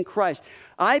faith in Christ.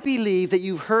 I believe that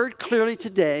you've heard clearly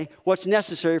today what's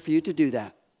necessary for you to do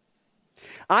that.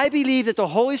 I believe that the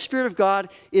Holy Spirit of God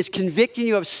is convicting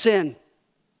you of sin,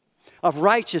 of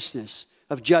righteousness,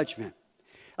 of judgment.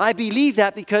 I believe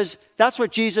that because that's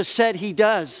what Jesus said He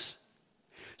does.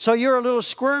 So you're a little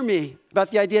squirmy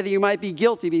about the idea that you might be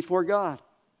guilty before God.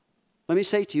 Let me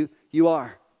say to you, you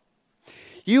are.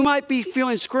 You might be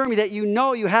feeling squirmy that you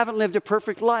know you haven't lived a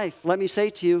perfect life. Let me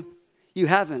say to you, you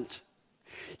haven't.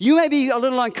 You may be a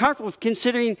little uncomfortable with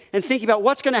considering and thinking about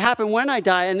what's going to happen when I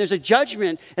die, and there's a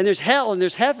judgment, and there's hell, and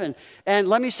there's heaven. And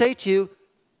let me say to you,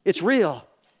 it's real.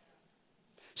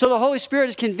 So the Holy Spirit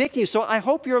is convicting you. So I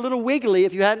hope you're a little wiggly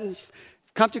if you hadn't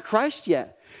come to Christ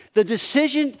yet. The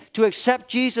decision to accept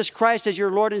Jesus Christ as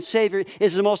your Lord and Savior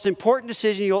is the most important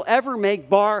decision you'll ever make,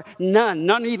 bar none,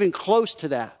 none even close to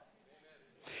that.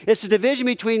 It's the division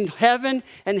between heaven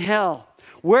and hell.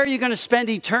 Where are you going to spend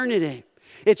eternity?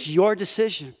 It's your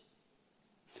decision.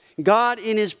 God,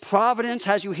 in His providence,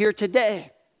 has you here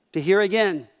today to hear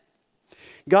again.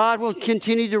 God will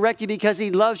continue to direct you because He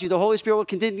loves you. The Holy Spirit will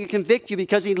continue to convict you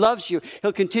because He loves you.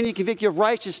 He'll continue to convict you of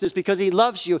righteousness because He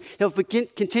loves you. He'll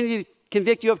continue to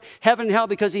convict you of heaven and hell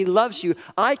because He loves you.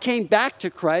 I came back to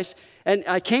Christ, and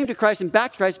I came to Christ and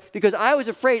back to Christ because I was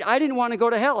afraid. I didn't want to go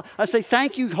to hell. I say,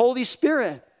 thank you, Holy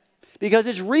Spirit, because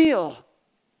it's real.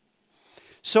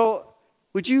 So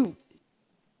would you...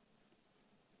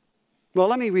 Well,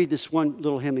 let me read this one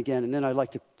little hymn again, and then I'd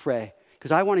like to pray,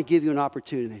 because I want to give you an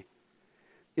opportunity.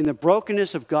 In the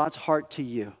brokenness of God's heart to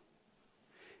you,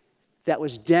 that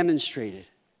was demonstrated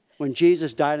when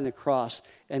Jesus died on the cross,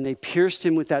 and they pierced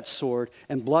Him with that sword,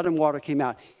 and blood and water came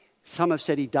out. Some have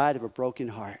said He died of a broken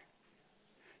heart.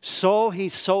 So He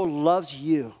so loves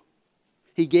you,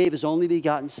 He gave His only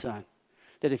begotten Son,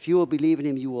 that if you will believe in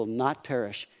Him, you will not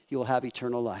perish, you will have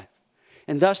eternal life.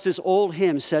 And thus this old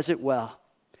hymn says it well.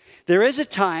 There is a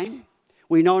time,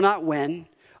 we know not when,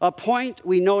 a point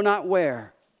we know not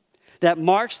where, that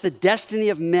marks the destiny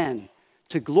of men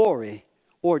to glory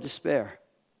or despair.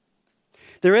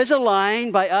 There is a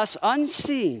line by us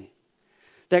unseen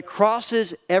that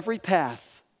crosses every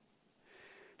path.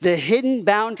 The hidden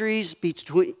boundary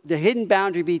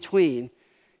between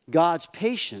God's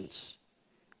patience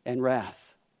and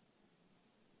wrath.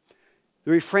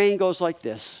 The refrain goes like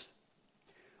this: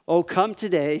 "Oh, come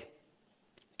today,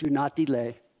 do not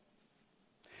delay.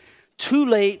 Too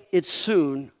late it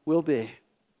soon will be.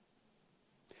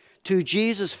 To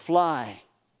Jesus fly,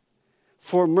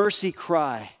 for mercy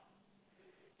cry.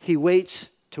 He waits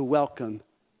to welcome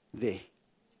thee."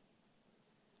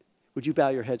 Would you bow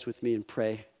your heads with me and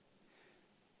pray?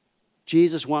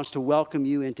 Jesus wants to welcome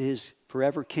you into his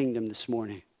forever kingdom this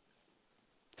morning,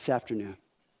 this afternoon.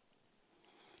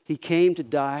 He came to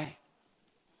die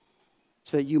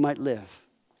so that you might live.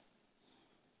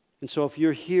 And so if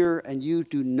you're here and you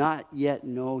do not yet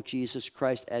know Jesus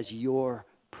Christ as your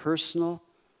personal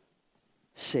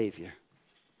Savior,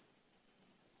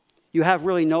 you have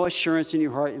really no assurance in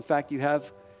your heart. In fact,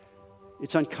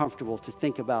 it's uncomfortable to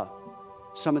think about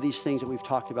some of these things that we've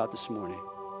talked about this morning.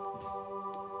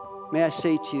 May I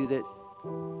say to you that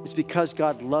it's because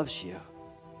God loves you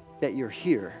that you're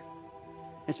here.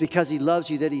 It's because he loves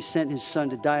you that he sent his son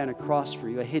to die on a cross for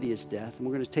you, a hideous death. And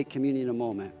we're going to take communion in a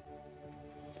moment.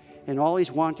 And all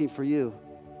he's wanting for you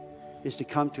is to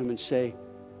come to him and say,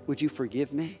 "Would you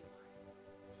forgive me?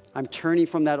 I'm turning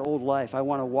from that old life. I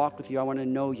want to walk with you. I want to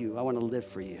know you. I want to live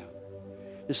for you.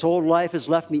 This old life has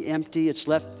left me empty. It's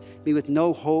left me with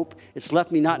no hope. It's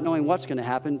left me not knowing what's going to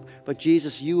happen. But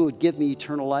Jesus, you would give me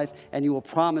eternal life, and you will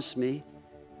promise me,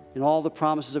 and all the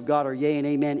promises of God are yea and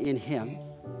amen in him.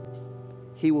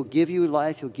 He will give you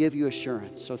life. He'll give you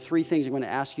assurance." So 3 things I'm going to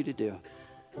ask you to do.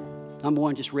 Number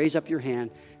 1, just raise up your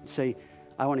hand and say,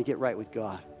 "I want to get right with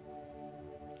God.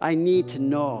 I need to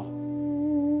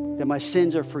know that my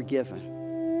sins are forgiven.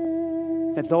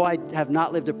 That though I have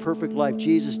not lived a perfect life,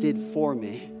 Jesus did for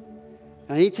me.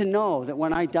 And I need to know that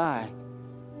when I die,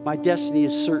 my destiny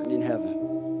is certain in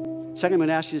heaven." Second, I'm going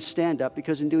to ask you to stand up,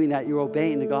 because in doing that, you're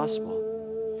obeying the gospel.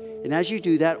 And as you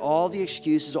do that, all the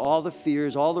excuses, all the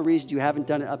fears, all the reasons you haven't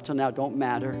done it up till now don't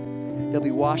matter. They'll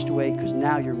be washed away, because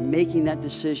now you're making that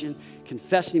decision,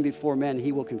 confessing before men.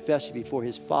 He will confess you before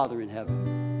his Father in heaven.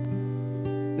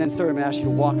 And then third, I'm going to ask you to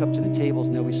walk up to the tables,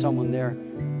 and there'll be someone there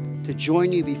to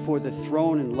join you before the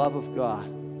throne and love of God,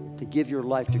 to give your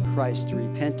life to Christ through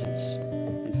repentance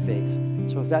and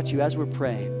faith. So if that's you, as we're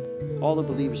praying, all the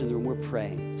believers in the room, we're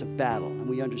praying. It's a battle, and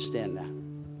we understand that.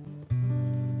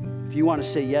 If you want to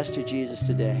say yes to Jesus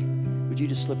today, would you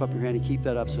just slip up your hand and keep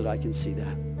that up so that I can see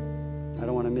that? I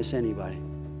don't want to miss anybody.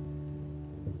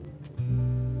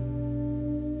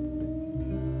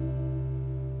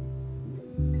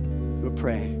 We're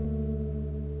praying.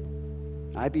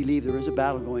 I believe there is a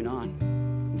battle going on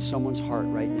in someone's heart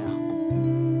right now.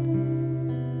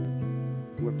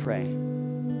 We're praying.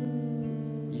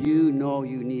 You know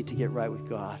you need to get right with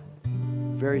God.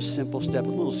 Very simple step, a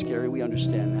little scary, we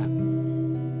understand that.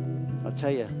 I'll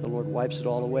tell you, the Lord wipes it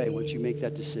all away once you make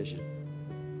that decision.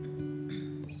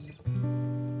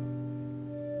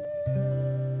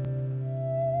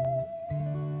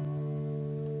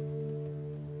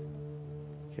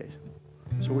 Okay,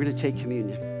 so we're going to take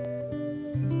communion.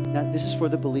 Now, this is for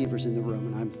the believers in the room,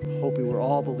 and I'm hoping we're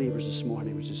all believers this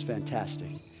morning, which is fantastic.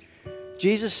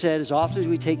 Jesus said, as often as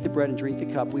we take the bread and drink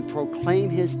the cup, we proclaim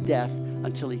his death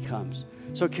until he comes.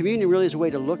 So communion really is a way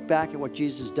to look back at what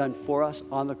Jesus has done for us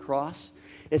on the cross.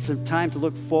 It's a time to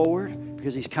look forward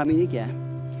because he's coming again.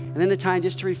 And then a time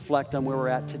just to reflect on where we're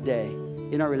at today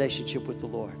in our relationship with the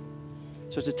Lord.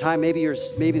 So it's a time, maybe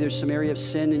there's some area of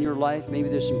sin in your life. Maybe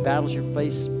there's some battles you're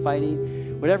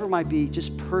fighting. Whatever it might be,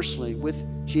 just personally with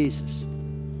Jesus.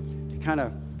 To kind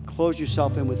of close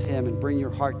yourself in with him and bring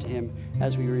your heart to him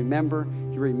as we remember.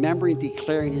 You're remembering,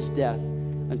 declaring his death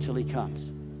until he comes.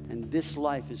 And this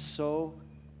life is so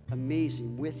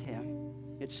amazing with him.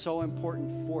 It's so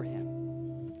important for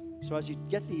him. So as you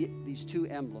get these 2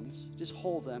 emblems, just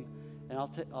hold them, and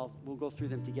we'll go through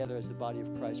them together as the body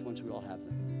of Christ once we all have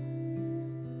them.